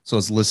question. So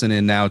let's listen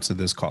in now to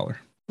this caller.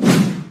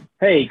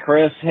 Hey,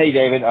 Chris. Hey,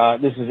 David.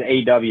 This is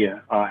A.W.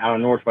 Out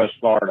of Northwest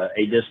Florida,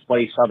 a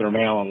displaced Southern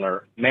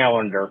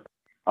Marylander,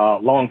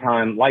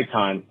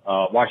 lifetime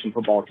Washington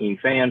Football Team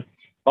fan,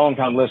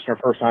 longtime listener,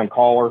 first-time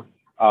caller.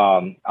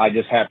 I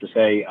just have to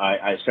say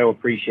I so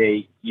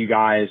appreciate you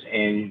guys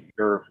and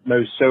your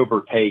most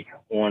sober take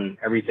on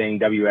everything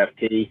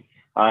WFT.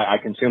 I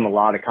consume a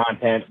lot of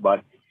content,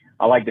 but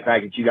I like the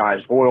fact that you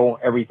guys boil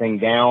everything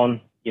down,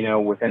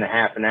 within a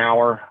half an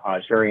hour.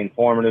 It's very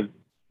informative.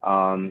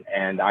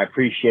 And I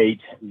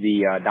appreciate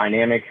the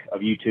dynamic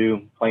of you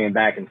two playing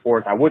back and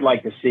forth. I would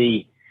like to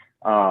see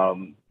a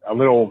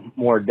little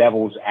more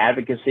devil's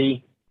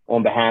advocacy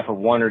on behalf of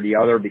one or the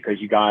other, because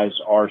you guys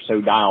are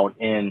so dialed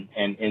in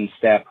and in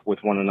step with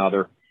one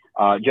another.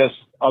 Just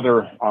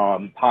other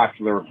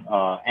popular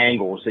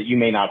angles that you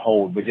may not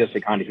hold, but just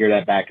to kind of hear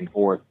that back and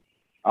forth.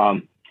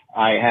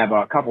 I have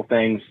a couple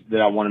things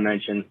that I want to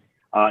mention.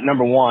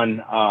 Number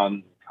one,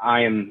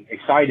 I am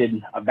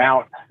excited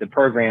about the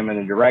program and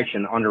the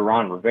direction under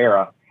Ron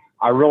Rivera.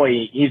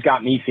 He's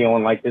got me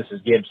feeling like this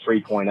is Gibbs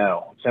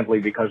 3.0, simply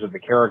because of the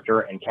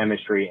character and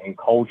chemistry and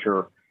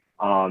culture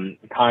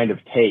kind of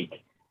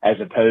take, as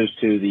opposed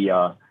to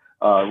the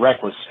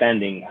reckless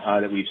spending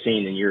that we've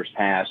seen in years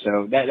past.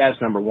 So that's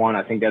number one.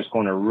 I think that's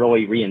going to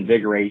really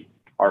reinvigorate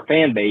our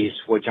fan base,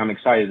 which I'm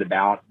excited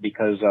about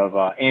because of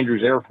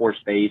Andrews Air Force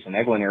Base and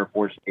Eglin Air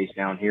Force Base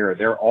down here.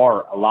 There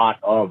are a lot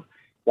of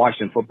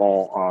Washington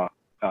Football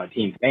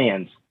Team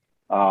fans,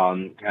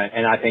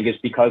 and I think it's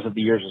because of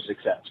the years of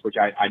success, which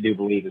I do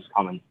believe is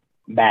coming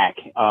back.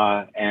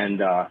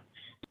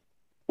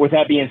 With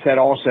that being said,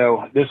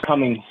 also, this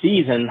coming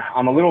season,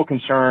 I'm a little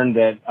concerned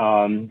that,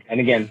 and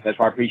again, that's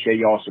why I appreciate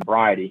y'all's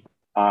sobriety,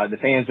 the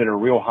fans that are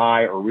real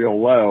high or real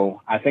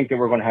low, I think that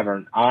we're going to have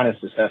an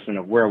honest assessment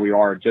of where we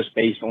are just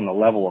based on the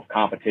level of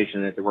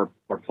competition that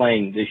we're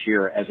playing this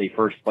year as a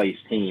first-place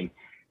team.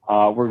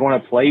 We're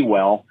going to play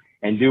well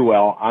and do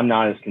well. I'm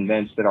not as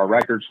convinced that our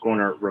record's going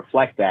to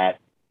reflect that,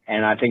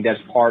 and I think that's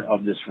part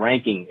of this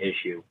ranking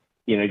issue.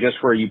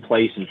 Just where you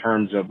place in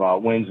terms of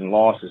wins and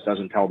losses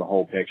doesn't tell the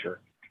whole picture.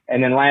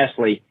 And then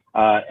lastly,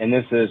 and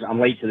this is, I'm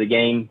late to the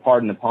game,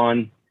 pardon the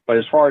pun, but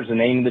as far as the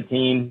name of the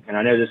team, and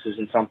I know this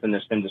isn't something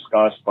that's been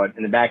discussed, but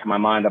in the back of my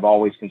mind, I've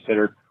always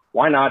considered,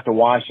 why not the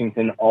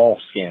Washington All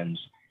Skins?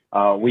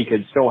 We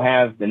could still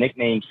have the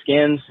nickname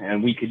Skins,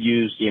 and we could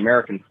use the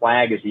American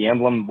flag as the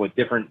emblem with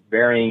different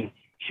varying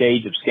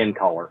shades of skin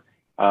color.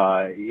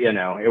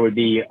 It would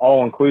be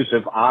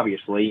all-inclusive,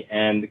 obviously,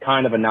 and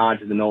kind of a nod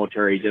to the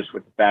military just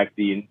with the fact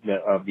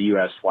of the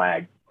U.S.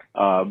 flag.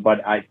 But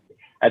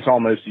that's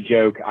almost a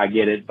joke. I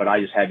get it, but I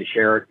just had to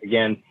share it.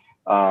 Again,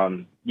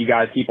 you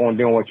guys keep on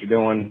doing what you're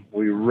doing.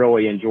 We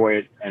really enjoy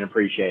it and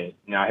appreciate it.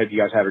 Now, I hope you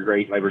guys have a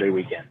great Labor Day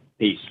weekend.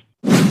 Peace.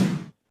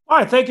 All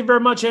right. Thank you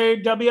very much,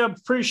 AW.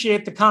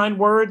 Appreciate the kind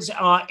words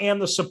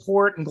and the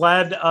support, and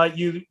glad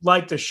you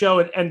liked the show.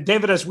 And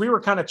David, as we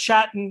were kind of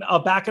chatting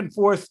back and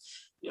forth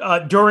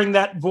during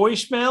that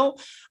voicemail,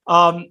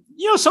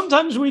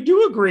 sometimes we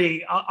do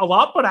agree a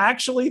lot, but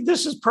actually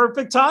this is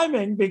perfect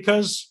timing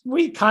because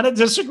we kind of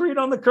disagreed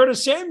on the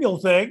Curtis Samuel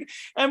thing,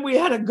 and we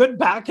had a good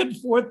back and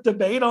forth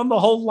debate on the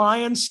whole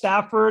Lions,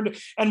 Stafford,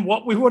 and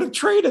what we would have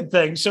traded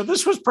thing. So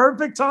this was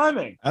perfect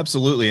timing.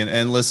 Absolutely.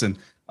 And listen,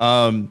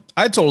 I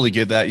totally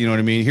get that. You know what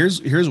I mean?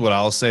 Here's what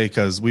I'll say,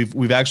 because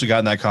we've actually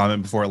gotten that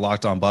comment before at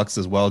Locked On Bucks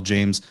as well.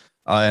 James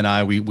and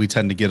I, we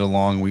tend to get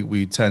along. It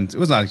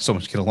was not so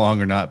much get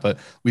along or not, but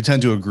we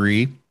tend to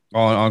agree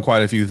on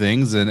quite a few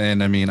things.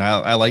 And I mean,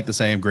 I like the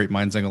saying, great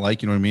minds think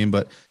alike, you know what I mean?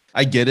 But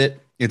I get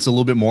it. It's a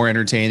little bit more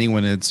entertaining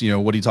when it's,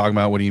 what are you talking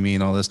about? What do you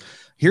mean? All this.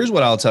 Here's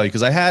what I'll tell you.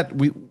 Cause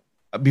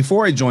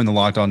before I joined the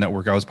Locked On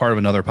Network, I was part of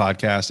another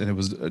podcast, and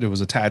it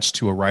was attached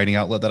to a writing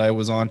outlet that I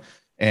was on.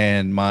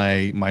 And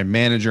my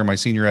manager, my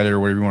senior editor,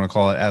 whatever you want to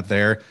call it, at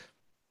there,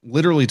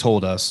 literally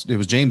told us, it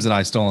was James and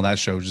I still on that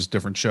show, just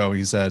different show.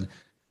 He said,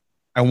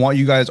 I want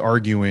you guys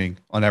arguing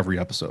on every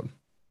episode.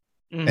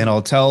 And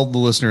I'll tell the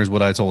listeners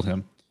what I told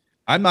him.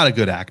 I'm not a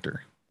good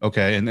actor.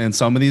 Okay. And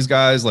some of these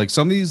guys, like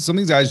some of these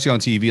guys you see on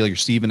TV, like your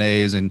Stephen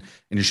A's and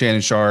your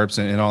Shannon Sharps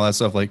and all that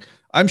stuff. Like,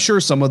 I'm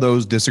sure some of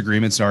those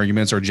disagreements and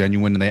arguments are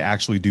genuine and they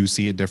actually do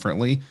see it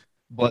differently.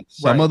 But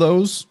some of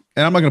those,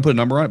 and I'm not going to put a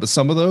number on it, but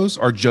some of those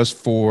are just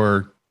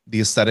for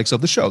the aesthetics of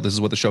the show. This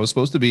is what the show is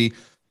supposed to be. This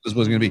is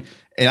what it's going to be.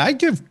 And I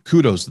give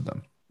kudos to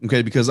them.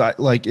 Okay. Because I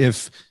like,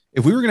 if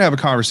we were going to have a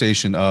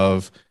conversation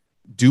of,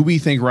 do we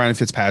think Ryan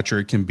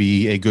Fitzpatrick can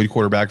be a good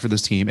quarterback for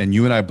this team? And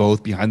you and I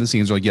both behind the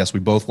scenes are like, yes, we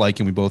both like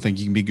him. We both think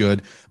he can be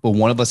good, but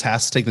one of us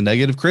has to take the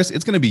negative, Chris.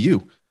 It's going to be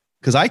you,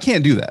 because I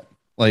can't do that.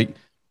 Like,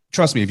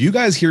 trust me, if you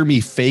guys hear me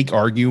fake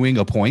arguing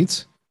a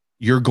point,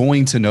 you're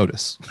going to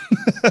notice.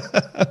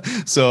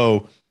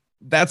 So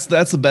that's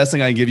the best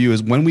thing I can give you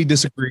is when we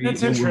disagree,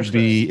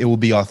 it will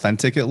be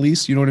authentic, at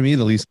least, you know what I mean?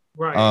 At least.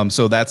 Right.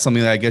 So that's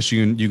something that I guess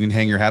you can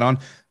hang your hat on.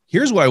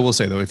 Here's what I will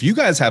say, though. If you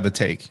guys have a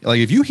take, like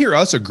if you hear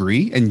us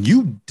agree and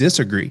you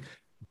disagree,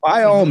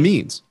 by all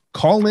means,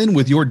 call in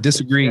with your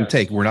disagreeing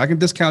take. We're not going to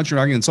discount you.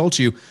 We're not going to insult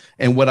you.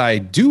 And what I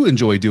do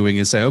enjoy doing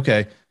is say,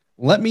 okay,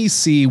 let me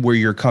see where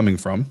you're coming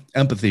from.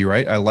 Empathy,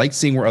 right? I like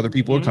seeing where other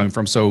people are coming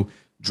from. So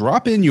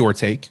drop in your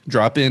take,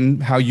 drop in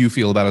how you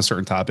feel about a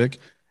certain topic.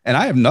 And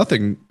I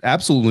have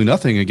absolutely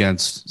nothing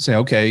against say,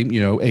 okay,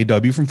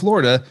 AW from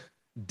Florida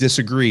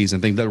disagrees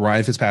and think that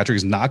Ryan Fitzpatrick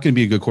is not going to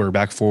be a good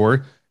quarterback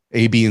for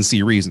A, B, and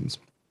C reasons.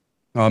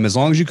 As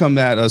long as you come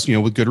at us,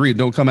 with good reason,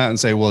 don't come out and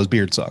say, well, his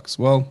beard sucks.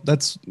 Well,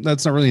 that's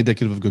not really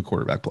indicative of good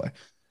quarterback play.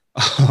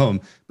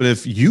 But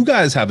if you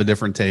guys have a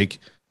different take,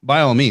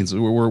 by all means,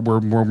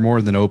 we're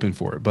more than open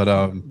for it. But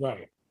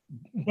right.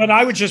 But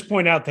I would just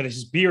point out that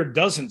his beard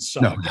doesn't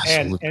suck,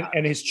 no,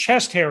 and his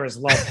chest hair is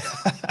lovely.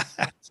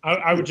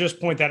 I would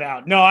just point that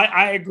out. No,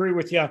 I agree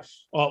with you.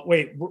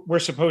 Wait, we're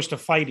supposed to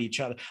fight each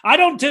other. I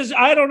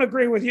don't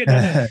agree with you.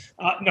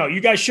 No,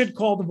 you guys should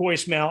call the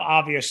voicemail.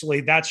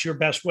 Obviously, that's your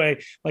best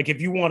way. Like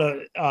if you want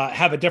to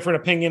have a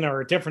different opinion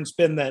or a different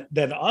spin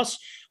than us,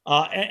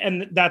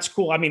 and that's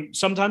cool. I mean,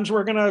 sometimes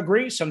we're going to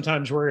agree.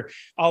 Sometimes a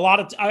lot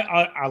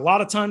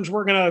of times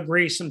we're going to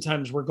agree.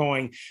 Sometimes we're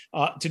going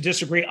to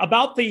disagree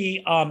about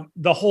the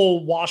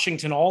whole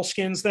Washington All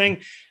Skins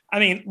thing. I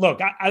mean,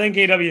 look, I think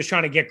AW is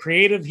trying to get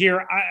creative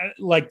here.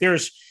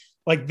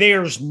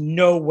 There's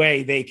no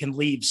way they can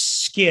leave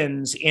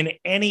skins in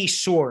any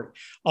sort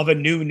of a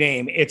new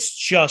name. It's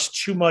just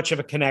too much of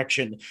a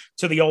connection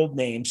to the old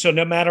name. So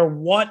no matter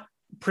what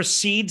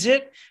precedes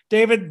it,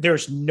 David,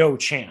 there's no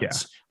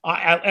chance.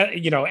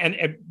 Yeah.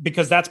 And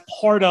because that's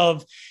part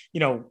of,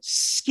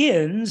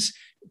 skins,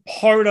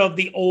 part of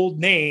the old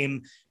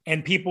name.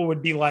 And people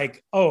would be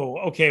like, oh,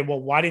 okay, well,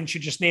 why didn't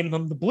you just name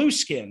them the Blue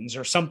Skins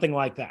or something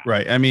like that?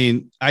 Right. I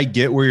mean, I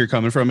get where you're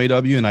coming from, AW,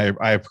 and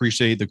I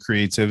appreciate the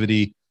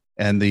creativity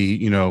and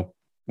the,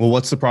 well,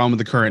 what's the problem with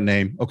the current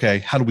name? Okay,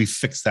 how do we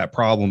fix that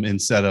problem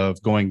instead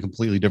of going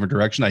completely different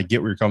direction? I get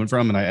where you're coming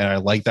from, and I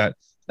like that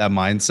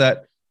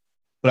mindset.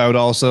 But I would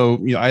also,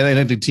 I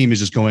think the team is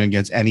just going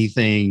against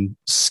anything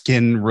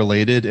skin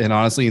related. And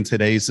honestly, in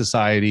today's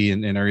society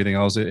and everything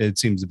else, it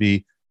seems to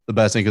be the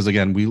best thing. Because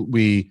again,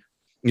 we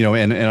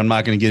and I'm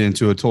not going to get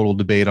into a total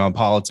debate on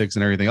politics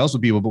and everything else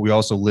with people, but we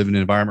also live in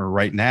an environment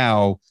right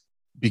now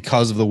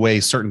because of the way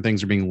certain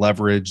things are being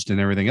leveraged and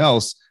everything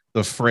else.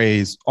 The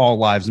phrase "all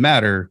lives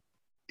matter"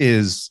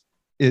 it's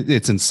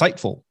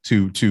insightful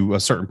to a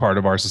certain part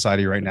of our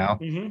society right now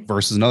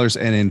versus another.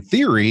 And in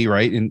theory,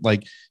 right, in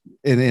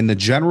the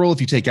general, if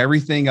you take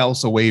everything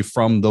else away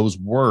from those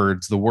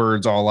words, the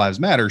words "all lives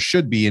matter"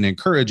 should be an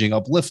encouraging,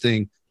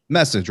 uplifting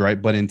message,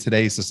 right? But in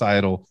today's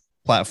societal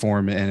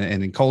platform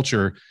and in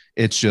culture,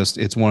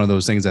 it's one of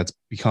those things that's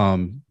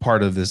become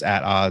part of this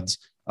at odds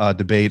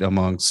debate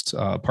amongst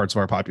parts of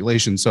our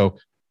population. So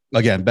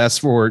again,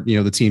 best for,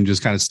 the team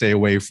just kind of stay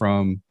away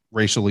from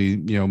racially,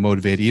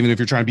 motivated, even if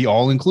you're trying to be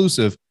all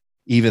inclusive,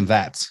 even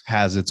that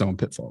has its own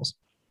pitfalls.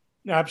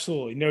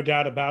 Absolutely. No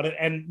doubt about it.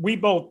 And we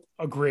both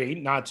agree,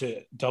 not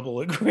to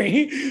double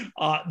agree,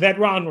 that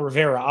Ron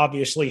Rivera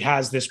obviously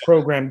has this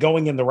program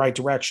going in the right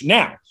direction.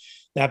 Now,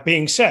 that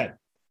being said,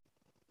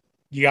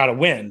 you got to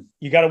win.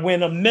 You got to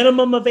win a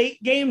minimum of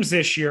 8 games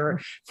this year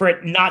for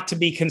it not to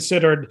be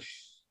considered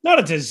not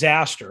a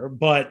disaster,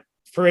 but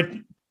for it,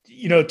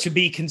 to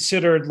be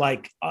considered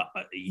like,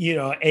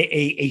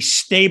 a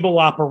stable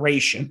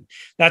operation.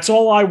 That's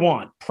all I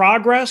want.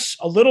 Progress,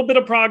 a little bit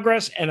of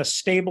progress and a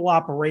stable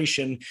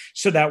operation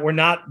so that we're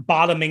not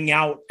bottoming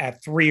out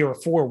at 3 or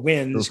 4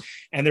 wins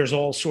and there's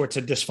all sorts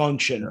of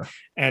dysfunction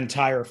and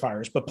tire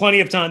fires, but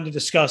plenty of time to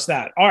discuss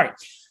that. All right.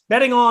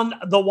 Betting on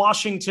the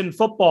Washington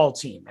football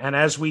team. And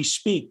as we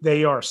speak,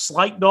 they are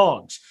slight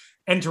dogs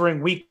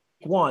entering week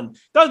 1.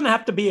 Doesn't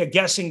have to be a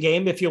guessing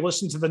game if you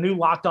listen to the new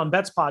Locked On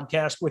Bets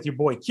podcast with your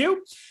boy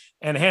Q.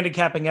 and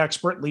handicapping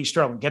expert Lee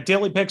Sterling. Get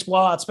daily picks,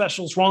 blowout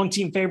specials, wrong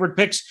team favorite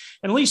picks,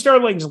 and Lee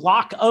Sterling's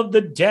lock of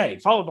the day.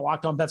 Follow the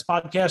Locked On Bets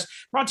podcast,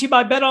 brought to you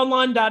by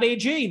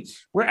betonline.ag,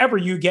 wherever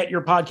you get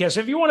your podcasts.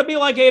 If you want to be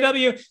like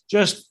AW,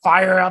 just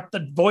fire up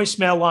the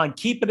voicemail line.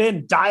 Keep it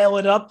in, dial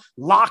it up,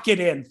 lock it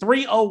in.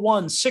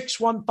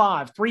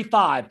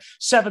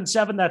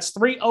 301-615-3577. That's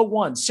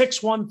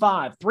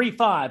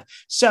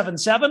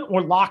 301-615-3577,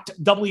 or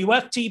locked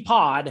WFT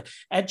pod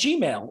at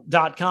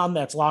gmail.com.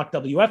 That's locked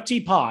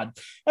WFT pod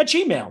at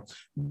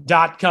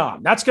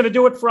gmail.com. That's going to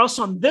do it for us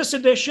on this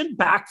edition,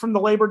 back from the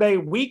Labor Day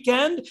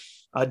weekend.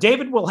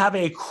 David will have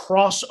a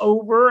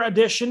crossover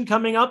edition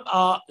coming up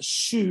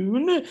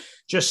soon.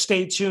 Just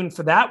stay tuned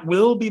for that.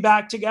 We'll be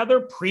back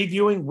together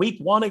previewing week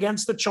 1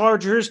 against the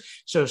Chargers.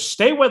 So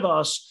stay with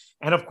us.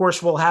 And of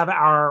course, we'll have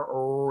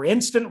our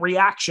instant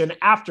reaction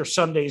after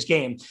Sunday's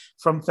game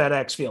from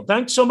FedEx Field.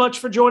 Thanks so much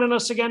for joining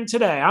us again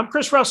today. I'm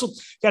Chris Russell.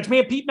 Catch me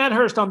at Pete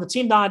Medhurst on the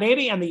Team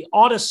 980 and the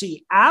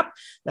Odyssey app.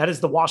 That is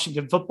the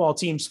Washington Football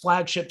Team's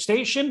flagship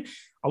station,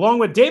 along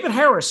with David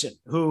Harrison,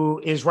 who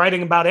is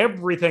writing about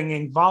everything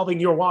involving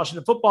your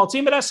Washington Football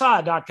Team at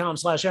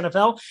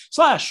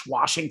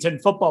si.com/NFL/Washington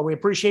Football. We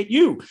appreciate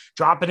you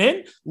dropping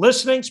in,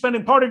 listening,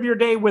 spending part of your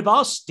day with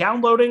us,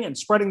 downloading and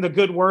spreading the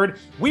good word.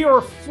 We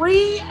are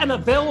free and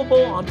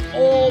available on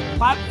all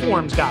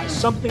platforms, guys.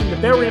 Something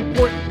very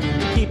important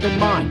to keep in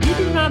mind. You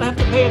do not have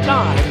to pay a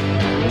dime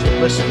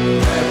to listen to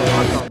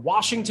the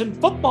Washington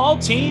Football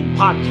Team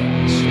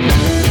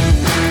podcast.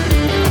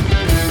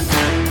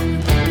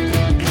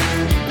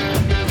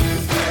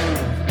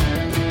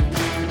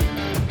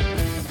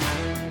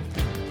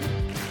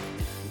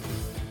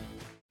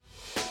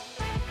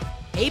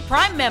 Hey,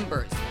 Prime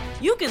members,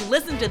 you can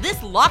listen to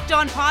this Locked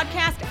On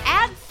podcast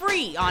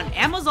ad-free on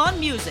Amazon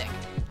Music.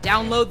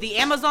 Download the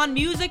Amazon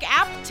Music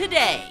app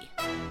today.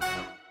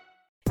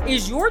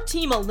 Is your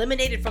team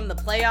eliminated from the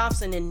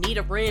playoffs and in need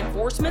of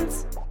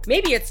reinforcements?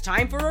 Maybe it's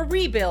time for a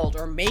rebuild,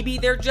 or maybe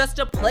they're just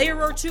a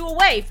player or two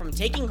away from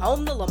taking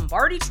home the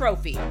Lombardi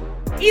Trophy.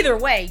 Either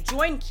way,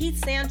 join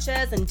Keith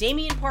Sanchez and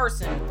Damian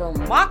Parson for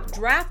Mock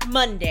Draft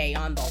Monday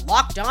on the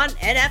Locked On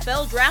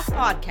NFL Draft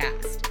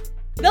Podcast.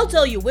 They'll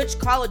tell you which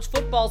college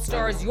football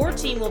stars your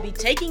team will be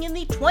taking in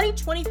the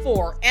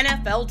 2024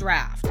 NFL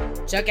Draft.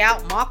 Check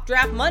out Mock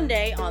Draft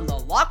Monday on the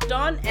Locked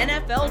On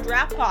NFL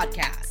Draft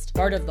Podcast,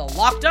 part of the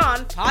Locked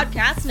On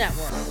Podcast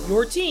Network.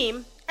 Your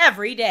team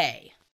every day.